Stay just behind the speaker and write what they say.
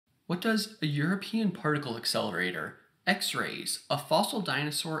What does a European particle accelerator, X-rays, a fossil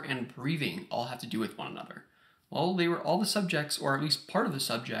dinosaur, and breathing all have to do with one another? Well, they were all the subjects, or at least part of the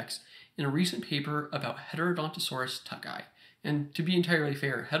subjects, in a recent paper about Heterodontosaurus tucki. And to be entirely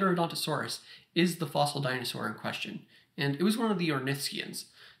fair, Heterodontosaurus is the fossil dinosaur in question, and it was one of the ornithischians.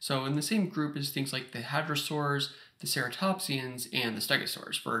 So in the same group as things like the hadrosaurs, the ceratopsians, and the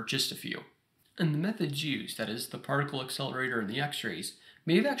stegosaurs, for just a few. And the methods used, that is, the particle accelerator and the X-rays,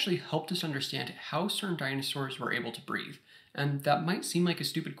 may have actually helped us understand how certain dinosaurs were able to breathe. And that might seem like a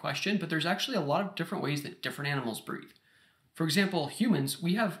stupid question, but there's actually a lot of different ways that different animals breathe. For example, humans,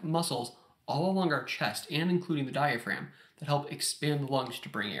 we have muscles all along our chest and including the diaphragm that help expand the lungs to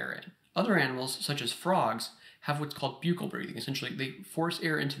bring air in. Other animals, such as frogs, have what's called buccal breathing. Essentially, they force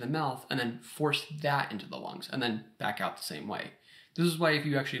air into the mouth and then force that into the lungs and then back out the same way. This is why if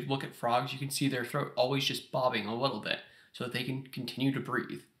you actually look at frogs, you can see their throat always just bobbing a little bit so that they can continue to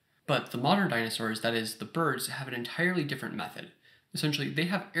breathe. But the modern dinosaurs, that is, the birds, have an entirely different method. Essentially, they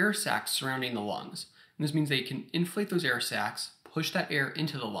have air sacs surrounding the lungs. And this means they can inflate those air sacs, push that air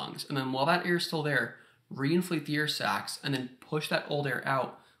into the lungs, and then while that air is still there, reinflate the air sacs, and then push that old air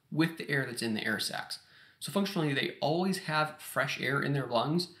out with the air that's in the air sacs. So functionally, they always have fresh air in their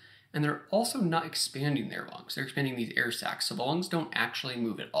lungs, and they're also not expanding their lungs. They're expanding these air sacs, so the lungs don't actually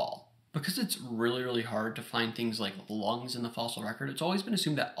move at all. Because it's really hard to find things like lungs in the fossil record, it's always been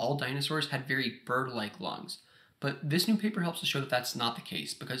assumed that all dinosaurs had very bird-like lungs. But this new paper helps to show that that's not the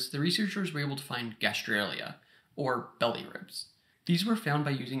case, because the researchers were able to find gastralia, or belly ribs. These were found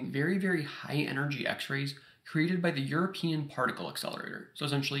by using very high-energy X-rays created by the European Particle Accelerator. So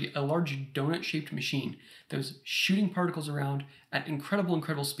essentially a large donut-shaped machine that was shooting particles around at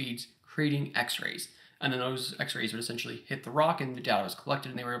incredible speeds, creating X-rays. And then those X-rays would essentially hit the rock and the data was collected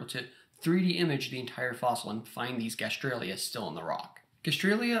and they were able to 3D image the entire fossil and find these gastralia still in the rock.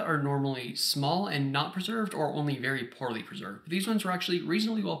 Gastralia are normally small and not preserved or only very poorly preserved. But these ones were actually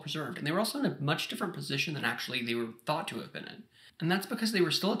reasonably well preserved and they were also in a much different position than actually they were thought to have been in. And that's because they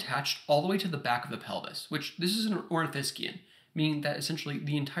were still attached all the way to the back of the pelvis, which this is an ornithischian, meaning that essentially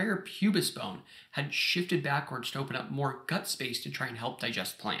the entire pubis bone had shifted backwards to open up more gut space to try and help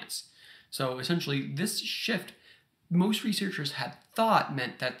digest plants. So essentially this shift, most researchers had thought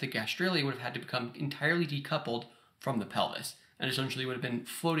meant that the gastralia would have had to become entirely decoupled from the pelvis, and essentially would have been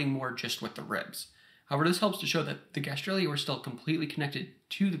floating more just with the ribs. However, this helps to show that the gastralia were still completely connected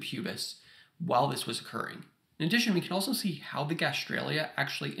to the pubis while this was occurring. In addition, we can also see how the gastralia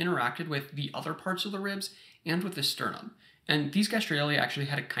actually interacted with the other parts of the ribs and with the sternum. And these gastralia actually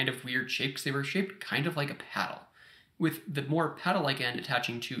had a kind of weird shape because they were shaped kind of like a paddle, with the more paddle-like end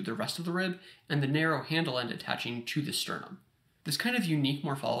attaching to the rest of the rib and the narrow handle end attaching to the sternum. This kind of unique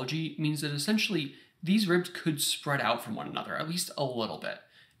morphology means that essentially these ribs could spread out from one another, at least a little bit.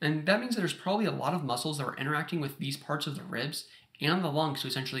 And that means that there's probably a lot of muscles that were interacting with these parts of the ribs and the lungs to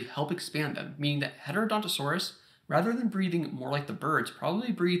essentially help expand them, meaning that Heterodontosaurus, rather than breathing more like the birds,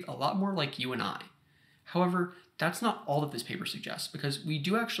 probably breathed a lot more like you and I. However, that's not all that this paper suggests, because we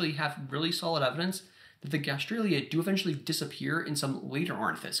do actually have really solid evidence that the gastralia do eventually disappear in some later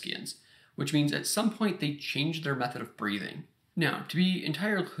ornithischians, which means at some point they changed their method of breathing. Now, to be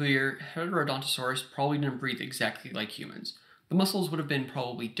entirely clear, Heterodontosaurus probably didn't breathe exactly like humans. The muscles would have been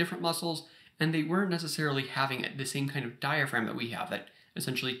probably different muscles, and they weren't necessarily having the same kind of diaphragm that we have that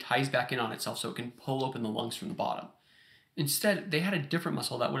essentially ties back in on itself so it can pull open the lungs from the bottom. Instead, they had a different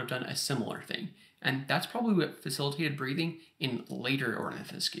muscle that would have done a similar thing, and that's probably what facilitated breathing in later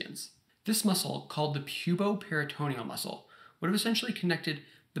ornithischians. This muscle, called the puboperitoneal muscle, would have essentially connected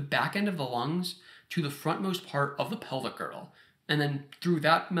the back end of the lungs to the frontmost part of the pelvic girdle, and then through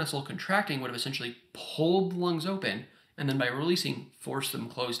that muscle contracting would have essentially pulled the lungs open, and then by releasing, forced them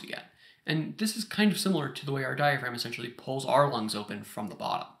closed again. And this is kind of similar to the way our diaphragm essentially pulls our lungs open from the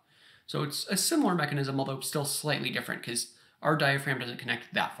bottom. So it's a similar mechanism, although still slightly different because our diaphragm doesn't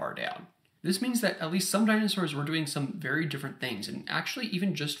connect that far down. This means that at least some dinosaurs were doing some very different things, and actually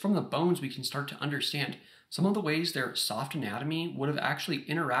even just from the bones we can start to understand some of the ways their soft anatomy would have actually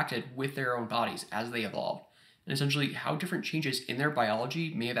interacted with their own bodies as they evolved, and essentially how different changes in their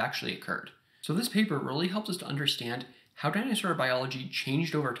biology may have actually occurred. So this paper really helps us to understand how dinosaur biology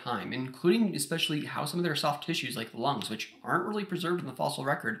changed over time, including especially how some of their soft tissues like the lungs, which aren't really preserved in the fossil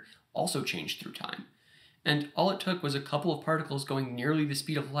record, also changed through time. And all it took was a couple of particles going nearly the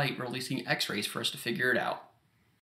speed of light releasing X-rays for us to figure it out.